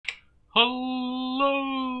Hello,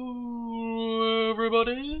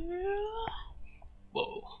 everybody.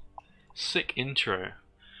 Whoa, sick intro.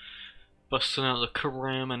 Busting out the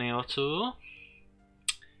Kurama Naruto.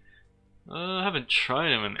 I haven't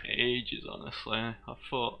tried him in ages, honestly. I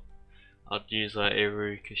thought I'd use that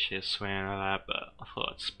Iruka swing and that, but I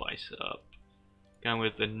thought I'd spice it up. Going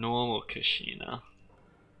with the normal Kushina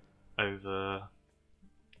over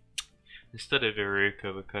instead of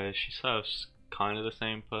Iruka, because she serves kind of the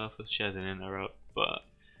same purpose. She has an interrupt, but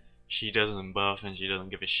she doesn't buff and she doesn't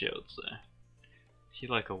give a shield, so she's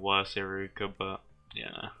like a worse Iruka, but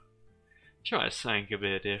yeah. Try something a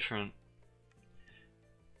bit different.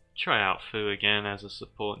 Try out Fu again as a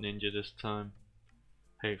support ninja this time.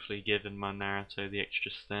 Hopefully giving my Naruto the extra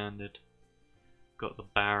standard. Got the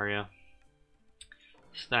barrier.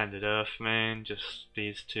 Standard Earth main, just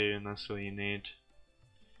these two and that's all you need.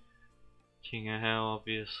 King of Hell,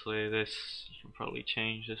 obviously. This, you can probably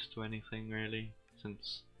change this to anything really,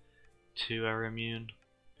 since 2 are immune.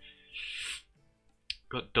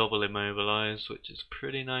 Got double immobilized, which is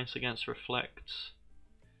pretty nice against reflects.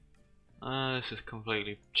 This is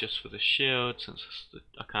completely just for the shield, since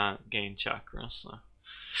I can't gain chakra, so.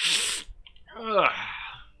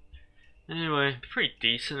 Anyway, pretty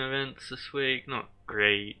decent events this week, not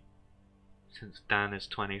great, since Dan is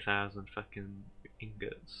 20,000 fucking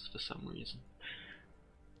ingots for some reason.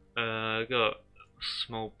 Got a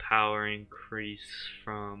small power increase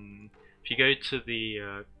from, if you go to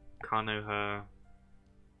the Konoha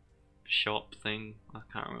shop thing, I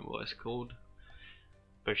can't remember what it's called,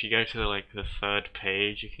 but if you go to like the 3rd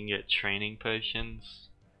page, you can get training potions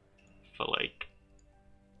for like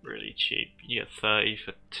really cheap. You get 30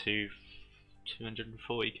 for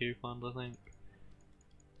 240 coupons, I think.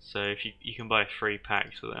 So if you can buy 3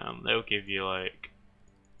 packs of them, they'll give you like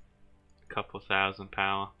a couple thousand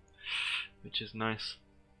power, which is nice.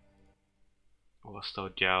 Or still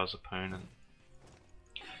Jiao's opponent.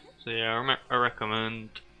 So yeah, I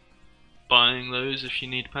recommend buying those if you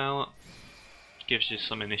need power. Gives you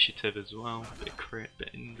some initiative as well, bit of crit, bit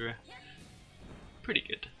Indra. Pretty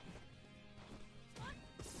good.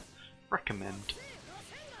 Recommend.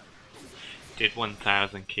 Did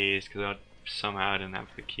 1,000 keys because I somehow didn't have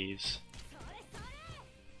the keys.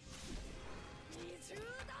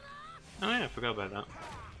 Oh yeah, I forgot about that.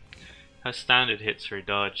 Her standard hits her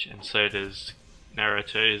dodge, and so does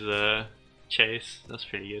Naruto's chase. That's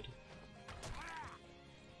pretty good.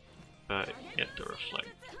 But you have to reflect.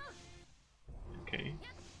 Okay.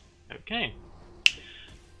 Okay.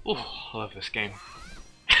 Ooh, I love this game.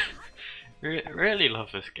 Really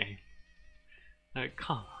love this game. I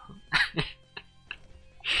can't.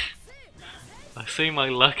 I see my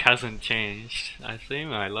luck hasn't changed. I see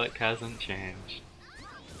my luck hasn't changed.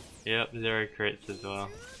 Yep, 0 crits as well.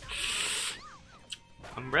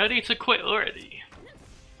 I'm ready to quit already.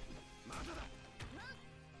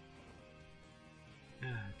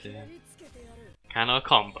 Oh dear. Can I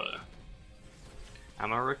combo?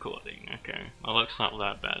 Am I recording? Okay, my luck's not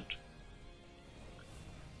that bad.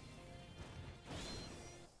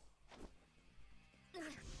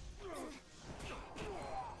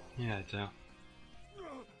 Yeah, I do.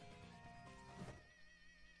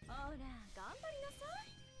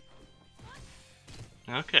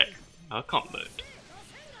 Okay, I'll combo.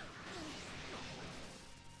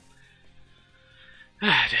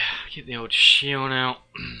 Ah dear, get the old shield out.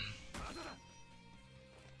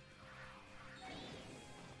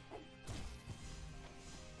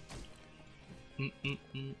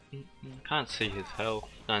 Can't see his health.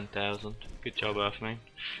 9,000. Good job, Earthman.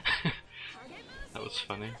 That was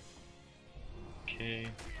funny. Okay.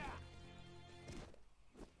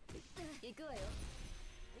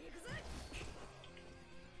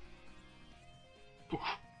 Oof,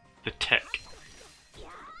 the tech.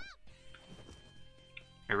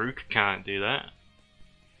 Iruka can't do that.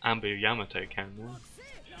 Ambu Yamato can though.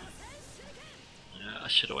 Yeah, I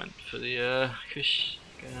should have went for the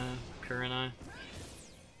Kurano.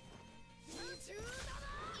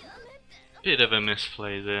 Bit of a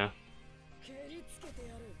misplay there.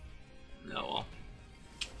 Oh well.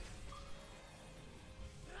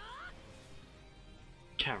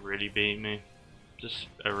 Can't really beat me. Just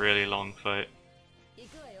a really long fight.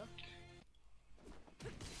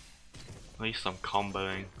 At least I'm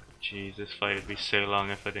comboing. Jeez, this fight would be so long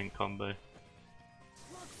if I didn't combo.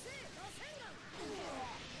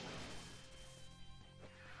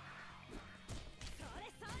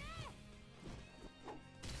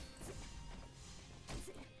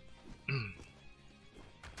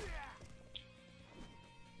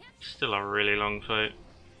 Still a really long fight.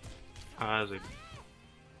 Oh,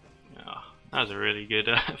 that was a really good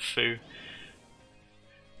Fu.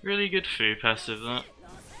 Really good food passive that.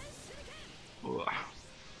 Ooh.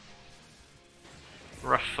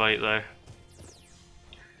 Rough fight though.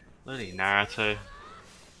 Bloody Naruto.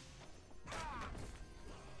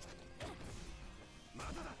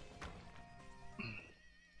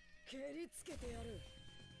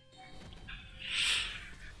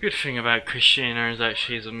 Good thing about Kushina is that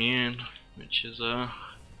she's immune, which is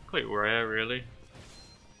quite rare really.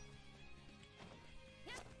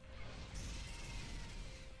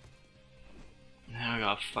 Now I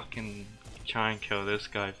gotta fucking try and kill this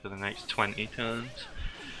guy for the next 20 turns.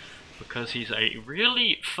 Because he's a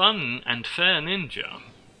really fun and fair ninja.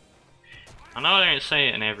 I know I don't say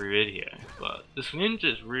it in every video, but this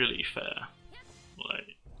ninja's really fair.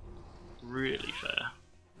 Like, really fair.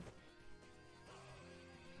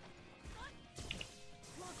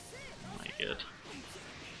 Oh my god.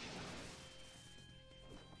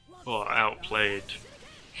 Oh, outplayed.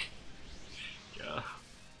 Yeah.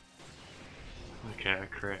 Okay, I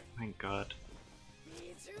crit, thank god.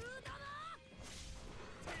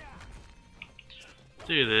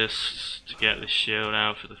 Do this to get the shield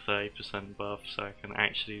out for the 30% buff so I can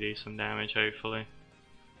actually do some damage hopefully.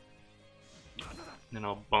 Then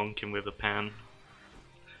I'll bonk him with a pan.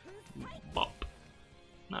 Bop.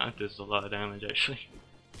 No, it does a lot of damage actually.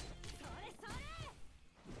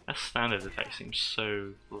 That standard attack seems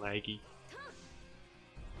so laggy.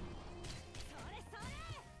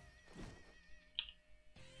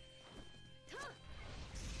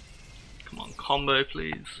 Come on, combo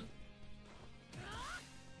please.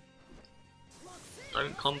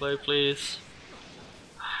 Don't combo please.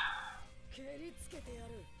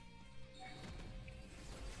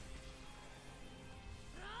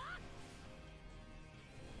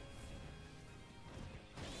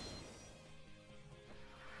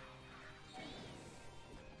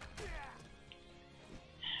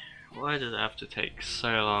 Why does it have to take so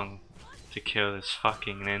long to kill this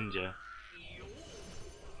fucking ninja?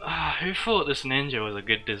 Who thought this ninja was a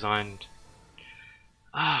good designed?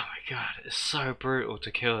 Oh my god, it's so brutal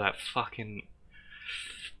to kill that fucking...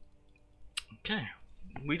 Okay,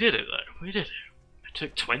 we did it though, we did it. It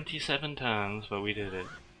took 27 turns, but we did it.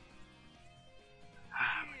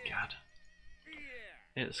 Oh my god.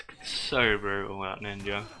 It's so brutal, that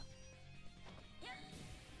ninja.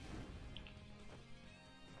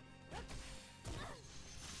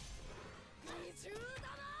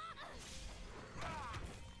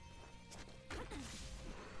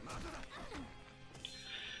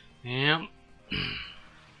 Yep.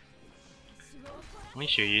 At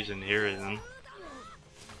least you're using the then.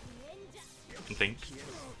 I think.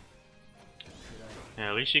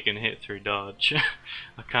 Yeah, at least you can hit through dodge.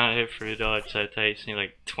 I can't hit through dodge, so it takes me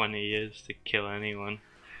like 20 years to kill anyone.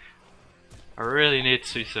 I really need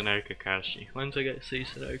Susanoo Kakashi. Once I get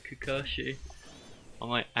Susanoo Kakashi, I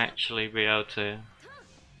might actually be able to,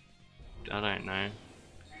 I don't know,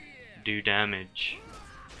 do damage.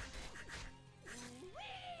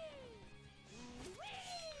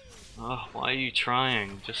 Oh, why are you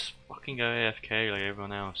trying? Just fucking go AFK like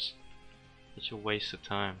everyone else. Such a waste of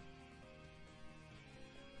time.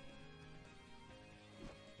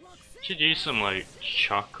 Should use some like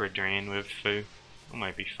chakra drain with Fu. That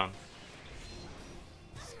might be fun.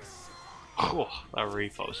 Oh, that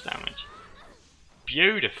repulse damage.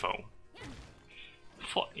 Beautiful.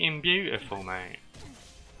 Fucking beautiful, mate.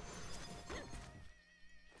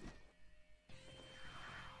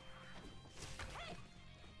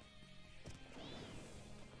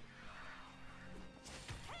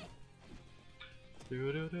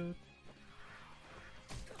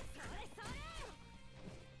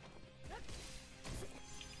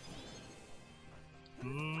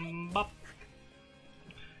 Bop.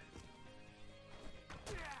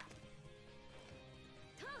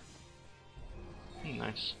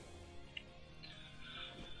 Nice.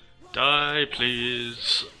 Die,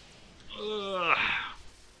 please. Ugh.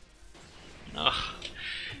 Ugh.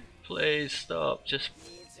 Please stop. Just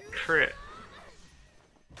crit.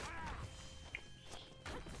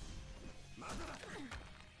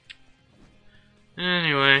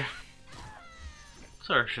 Anyway,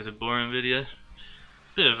 sorry for the boring video.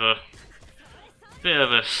 Bit of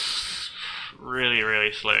a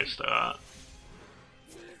really slow start.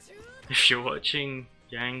 If you're watching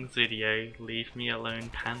Yang's video, leave me alone,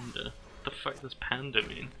 panda. What the fuck does panda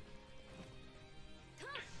mean?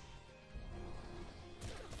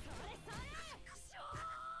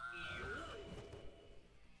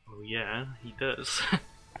 Oh yeah, he does.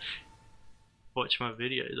 Watch my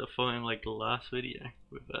videos. I follow him like the last video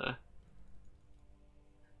with that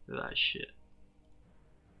shit.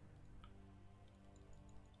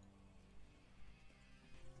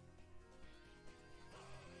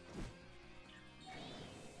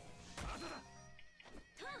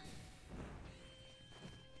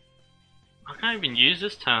 can't even use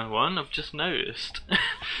this turn 1, I've just noticed.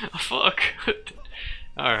 I thought I could.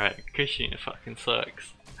 Alright, Kushina fucking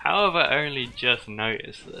sucks. How have I only just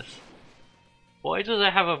noticed this? Why does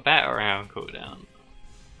it have a Batarang cooldown?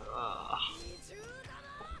 Ugh.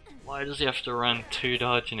 Why does he have to run 2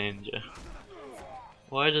 dodge ninja?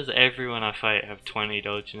 Why does everyone I fight have 20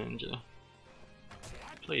 dodge ninja?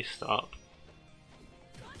 Please stop.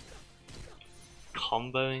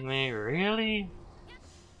 Comboing me? Really?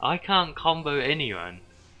 I can't combo anyone.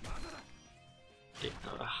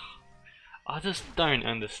 Ugh. I just don't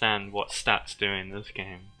understand what stats do in this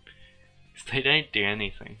game. 'Cause they don't do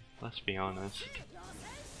anything, let's be honest.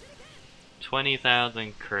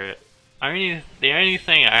 20,000 crit. The only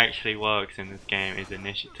thing that actually works in this game is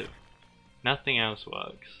initiative. Nothing else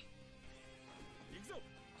works.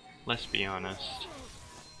 Let's be honest.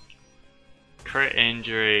 Crit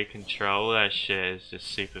injury, control, all that shit is just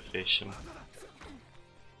superficial.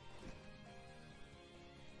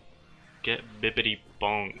 Get bibbity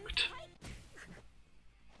bonked.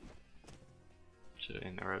 Should have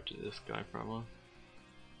interrupted this guy probably.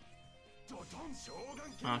 Oh,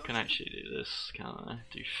 I can actually do this, can't I?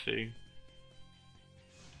 Do foo.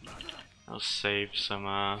 I'll save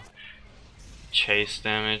some chase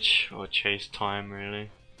damage, or chase time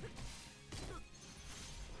really.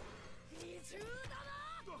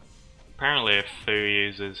 Apparently if Fu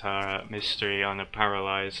uses her mystery on a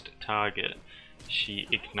paralyzed target, she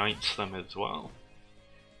ignites them as well.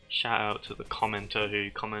 Shout out to the commenter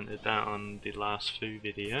who commented that on the last Fu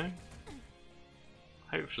video.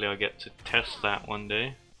 Hopefully I'll get to test that one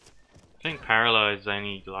day. I think paralyzed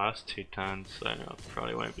only lasts 2 turns, so I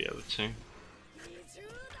probably won't be able to.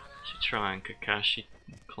 Should try and Kakashi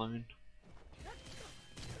clone.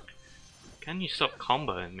 Can you stop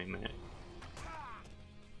comboing me, mate?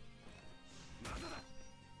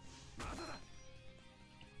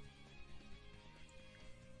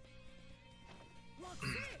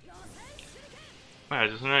 Wow, I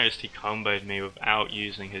just noticed he comboed me without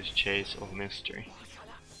using his chase or mystery.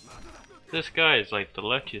 This guy is like the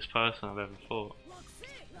luckiest person I've ever fought.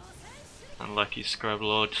 Unlucky Scrub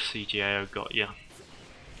Lord, CGAO got ya.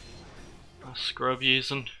 Scrub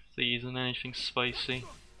using? Is he using anything spicy?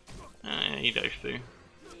 Edo Fu.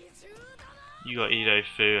 You got Edo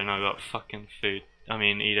Fu and I got fucking food. I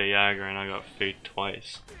mean Edo Yaga and I got food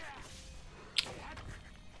twice.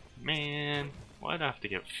 Man, why'd I have to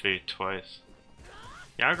get food twice?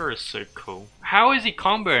 Yaga is so cool. How is he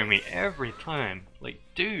comboing me every time? Like,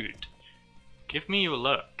 dude. Give me your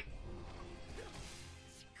luck.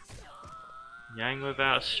 Yang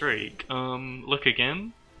without streak. Look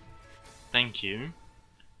again. Thank you.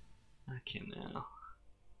 Okay now.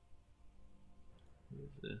 What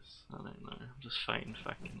is this? I don't know. I'm just fighting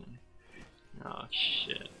fucking. Oh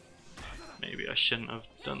shit. Maybe I shouldn't have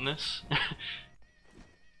done this.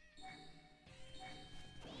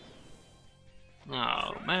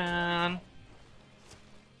 Oh man.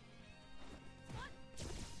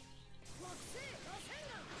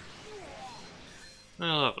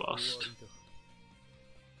 Well, I've lost.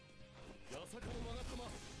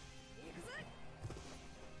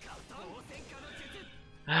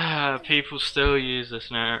 People still use this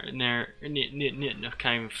now. I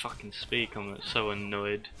can't even fucking speak. I'm so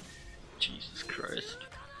annoyed. Jesus Christ.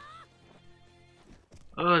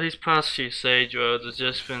 Oh, these past few Sage Worlds have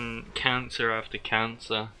just been cancer after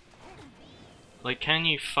cancer. Like, can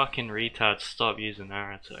you fucking retards stop using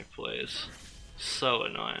Naruto, please? So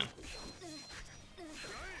annoying.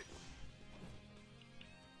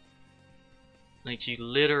 Like, you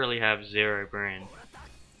literally have 0 brain.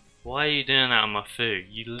 Why are you doing that on my Fu?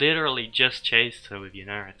 You literally just chased her with your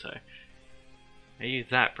Naruto. Are you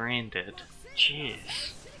that brain dead?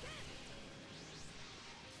 Jeez.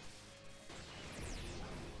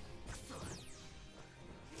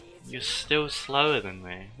 You're still slower than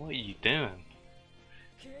me. What are you doing?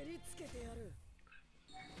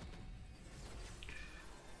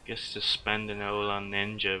 Guess just spending it all on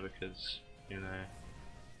Ninja because, you know,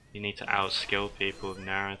 you need to outskill people with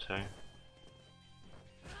Naruto.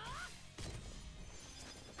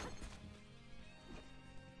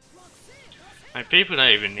 Like, people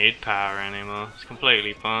don't even need power anymore. It's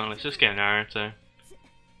completely pointless. Just get Naruto.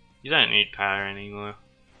 You don't need power anymore.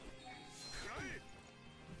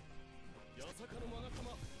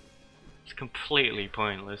 It's completely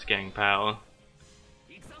pointless getting power.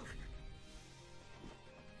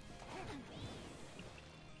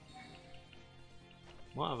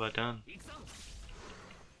 What have I done?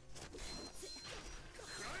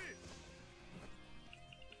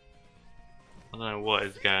 I don't know what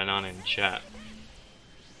is going on in chat.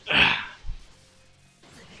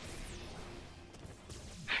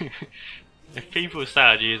 If people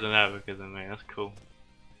started using that because of me, that's cool.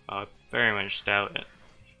 I very much doubt it.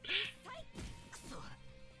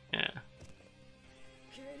 Yeah.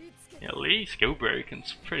 Yeah, Lee skill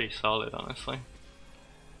broken's pretty solid, honestly.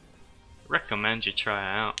 Recommend you try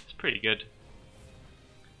it out. It's pretty good.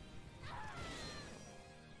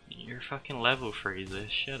 You're fucking level freezer.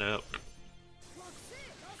 Shut up.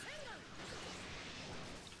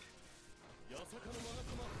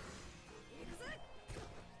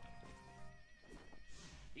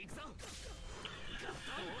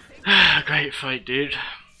 Great fight, dude.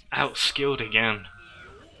 Outskilled again.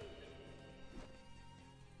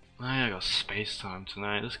 I got space time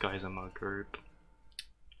tonight. This guy's in my group.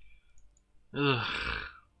 Ugh.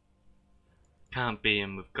 Can't beat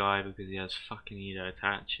him with Guy because he has fucking Edo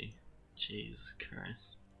Itachi. Jesus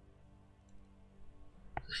Christ.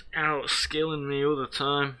 Just outskilling me all the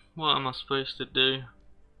time. What am I supposed to do?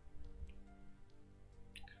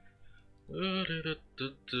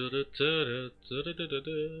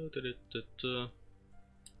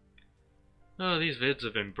 Oh, these vids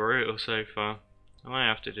have been brutal so far. I might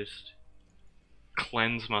have to just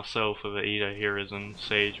cleanse myself of the Edo Heroes and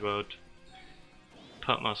Sage World.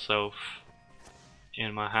 Put myself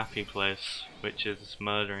in my happy place, which is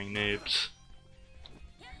murdering noobs.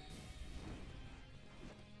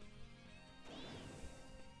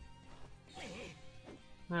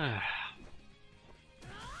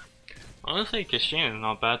 Honestly, Kashina's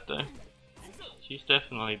not bad though. She's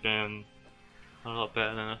definitely been a lot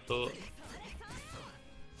better than I thought.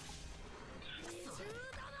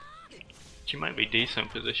 She might be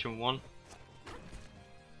decent position 1.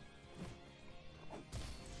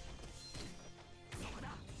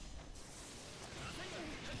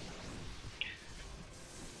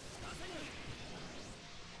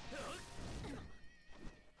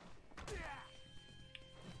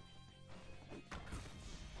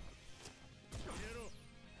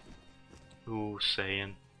 Ooh,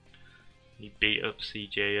 Saiyan. He beat up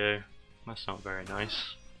CJO. That's not very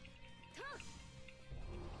nice.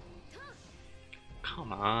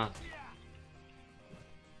 Come on.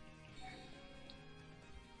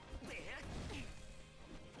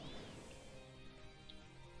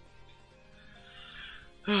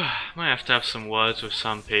 Might have to have some words with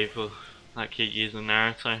some people that keep using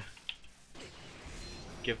Naruto.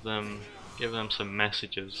 Give them some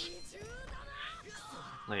messages.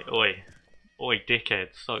 Like, oi, dickhead,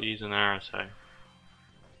 stop using Naruto.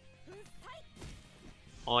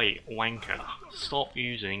 Oi, wanker, stop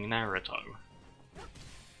using Naruto.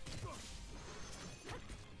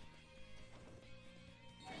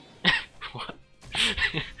 What?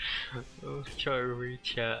 I'll try to read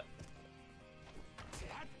chat.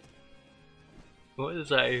 What does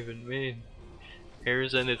that even mean?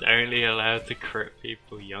 Hiruzen is only allowed to crit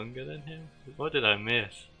people younger than him? What did I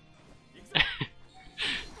miss?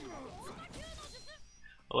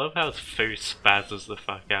 I love how Fu spazzes the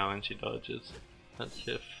fuck out when she dodges. That's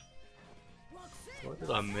just... What did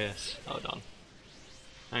I miss? Hold on.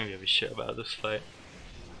 I don't give a shit about this fight.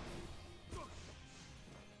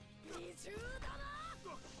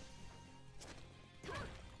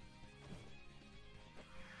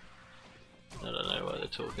 I don't know what they're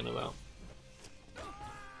talking about.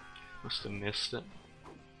 Must have missed it.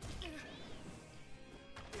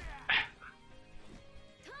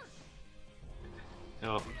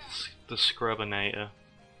 Oh, the Scrubbinator.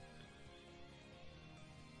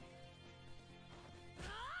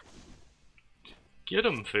 Get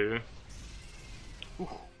him, Fu. Ooh,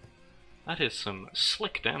 that is some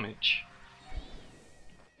slick damage.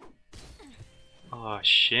 Oh,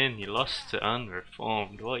 Shin, you lost to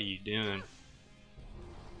Unreformed. What are you doing?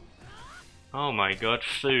 Oh my god,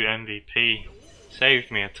 Fu MVP. Saved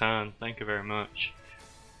me a turn, thank you very much.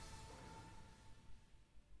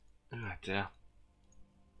 Oh dear.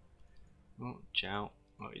 Oh, Zhao.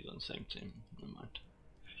 Oh, he's on the same team. Never mind.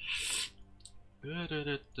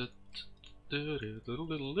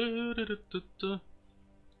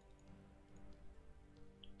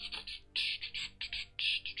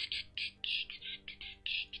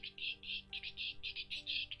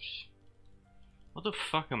 What the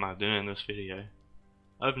fuck am I doing in this video?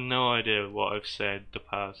 I have no idea what I've said the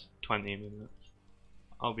past 20 minutes.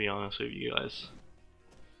 I'll be honest with you guys.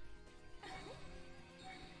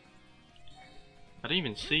 I didn't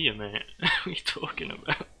even see you, mate. What are you talking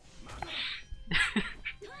about?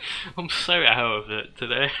 I'm so out of it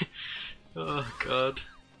today. Oh god.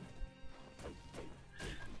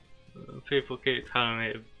 People keep telling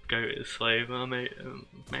me to go to sleep. Well, mate,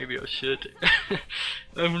 maybe I should.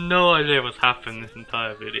 I have no idea what's happened this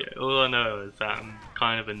entire video. All I know is that I'm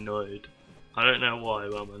kind of annoyed. I don't know why,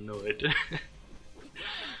 but I'm annoyed.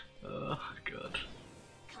 Oh god.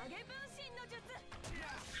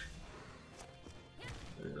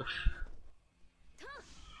 Ugh.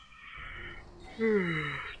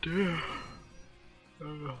 Dear.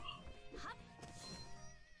 Ugh.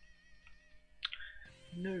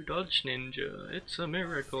 No dodge ninja, it's a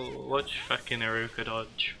miracle. Watch fucking Iruka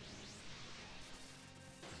dodge.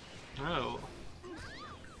 Oh.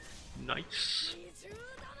 Nice.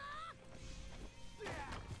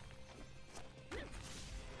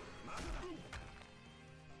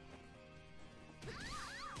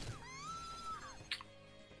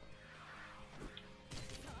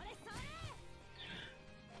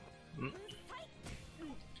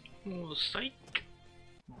 Oh, psych.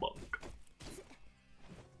 Bonk.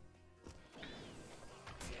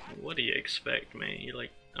 What do you expect, mate? You're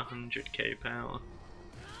like 100k power.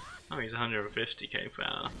 Oh, he's 150k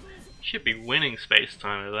power. Should be winning space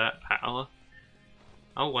time with that power.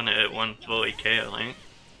 I won it at 140k, I think.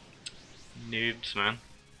 Noobs, man.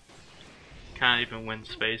 Can't even win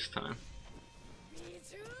space time.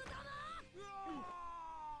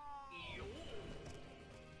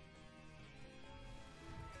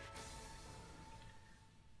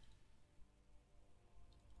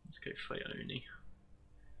 Let's go fight Oni.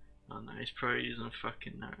 Oh no, he's probably using a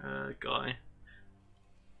fucking guy.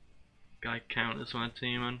 Guy counters my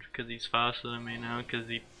team on because he's faster than me now because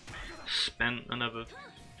he spent another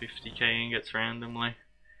 50k and gets randomly.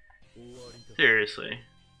 Seriously.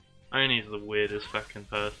 Oni's the weirdest fucking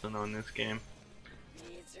person on this game.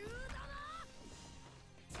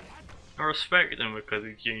 I respect him because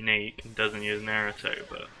he's unique and doesn't use Naruto,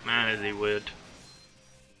 but man is he weird.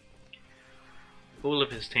 All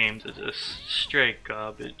of his teams are just straight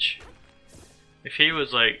garbage. If he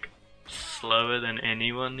was like slower than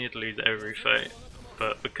anyone, he'd lose every fight.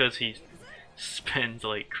 But because he spins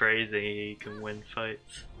like crazy, he can win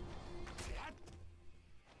fights.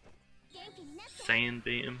 Saiyan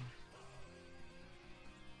beat him.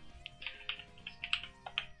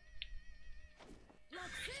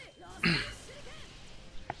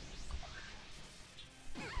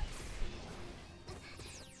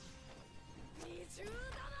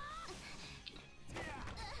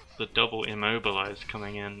 The double immobilize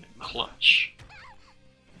coming in clutch.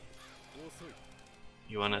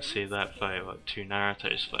 You wanna see that fight, what, two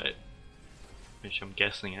Naruto's fight? Which I'm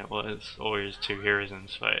guessing it was, or his two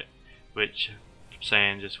Hiruzen's fight, which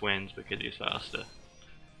Saiyan just wins because he's faster.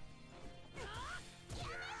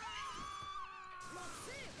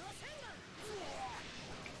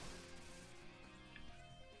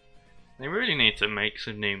 They really need to make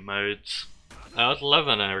some new modes. I would love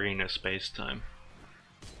an arena space time.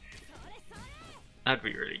 That'd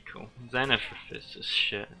be really cool. Zenith is just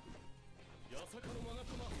shit.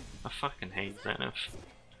 I fucking hate Zenith.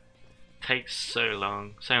 Takes so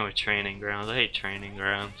long. Same with training grounds. I hate training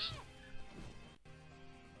grounds.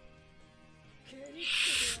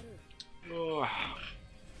 Oh.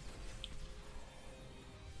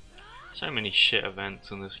 So many shit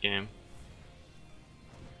events in this game.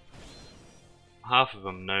 Half of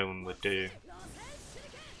them no one would do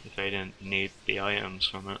if they didn't need the items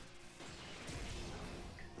from it.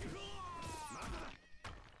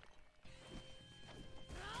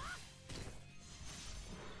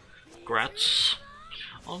 Grats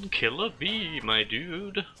on Killer B, my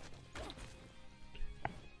dude.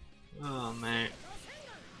 Oh mate,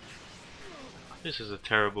 this is a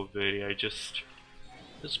terrible video. Just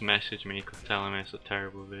message me telling me it's a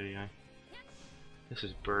terrible video. This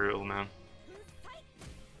is brutal, man.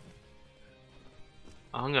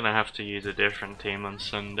 I'm gonna have to use a different team on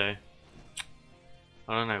Sunday.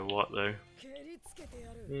 I don't know what though.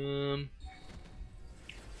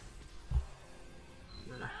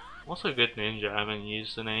 What's a good ninja I haven't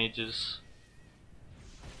used in ages?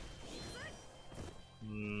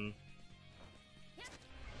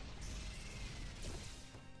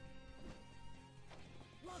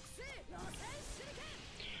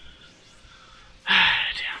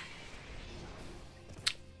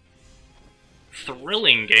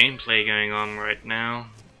 Thrilling gameplay going on right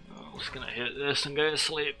now. I'm just gonna hit this and go to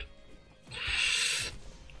sleep.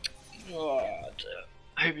 Oh,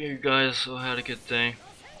 hope you guys all had a good day.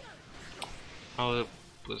 I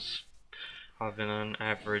was having an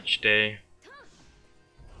average day,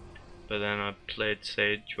 but then I played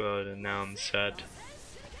Sage World and now I'm sad.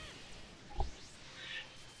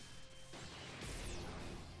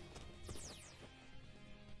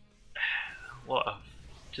 What a,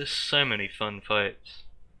 just so many fun fights.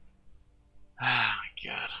 Ah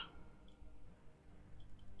my god.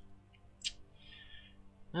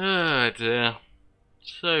 Oh dear.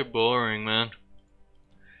 So boring, man.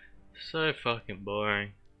 So fucking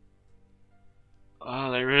boring.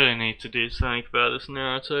 Oh, they really need to do something about this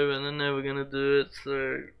Naruto, and they're never gonna do it,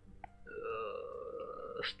 so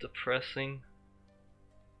it's depressing.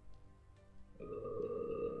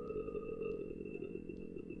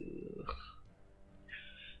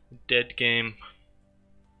 Dead game.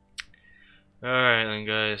 Alright then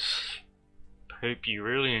guys, hope you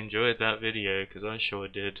really enjoyed that video, because I sure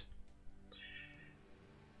did.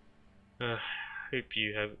 Hope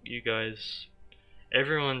you guys,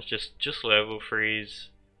 everyone's just level freeze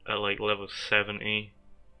at like level 70,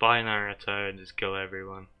 buy Naruto and just kill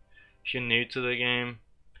everyone. If you're new to the game,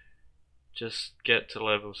 just get to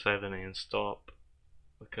level 70 and stop,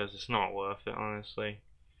 because it's not worth it, honestly.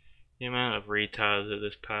 The amount of retards at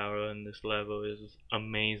this power and this level is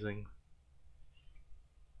amazing.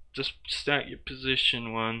 Just stack your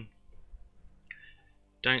position 1.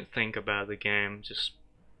 Don't think about the game, just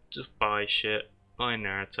buy shit. Buy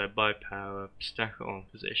Naruto, buy power, stack it on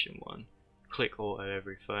position 1. Click auto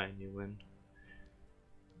every fight and you win.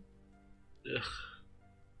 Ugh.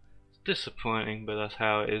 It's disappointing, but that's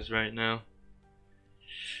how it is right now.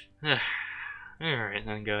 Alright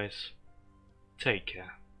then guys. Take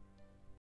care.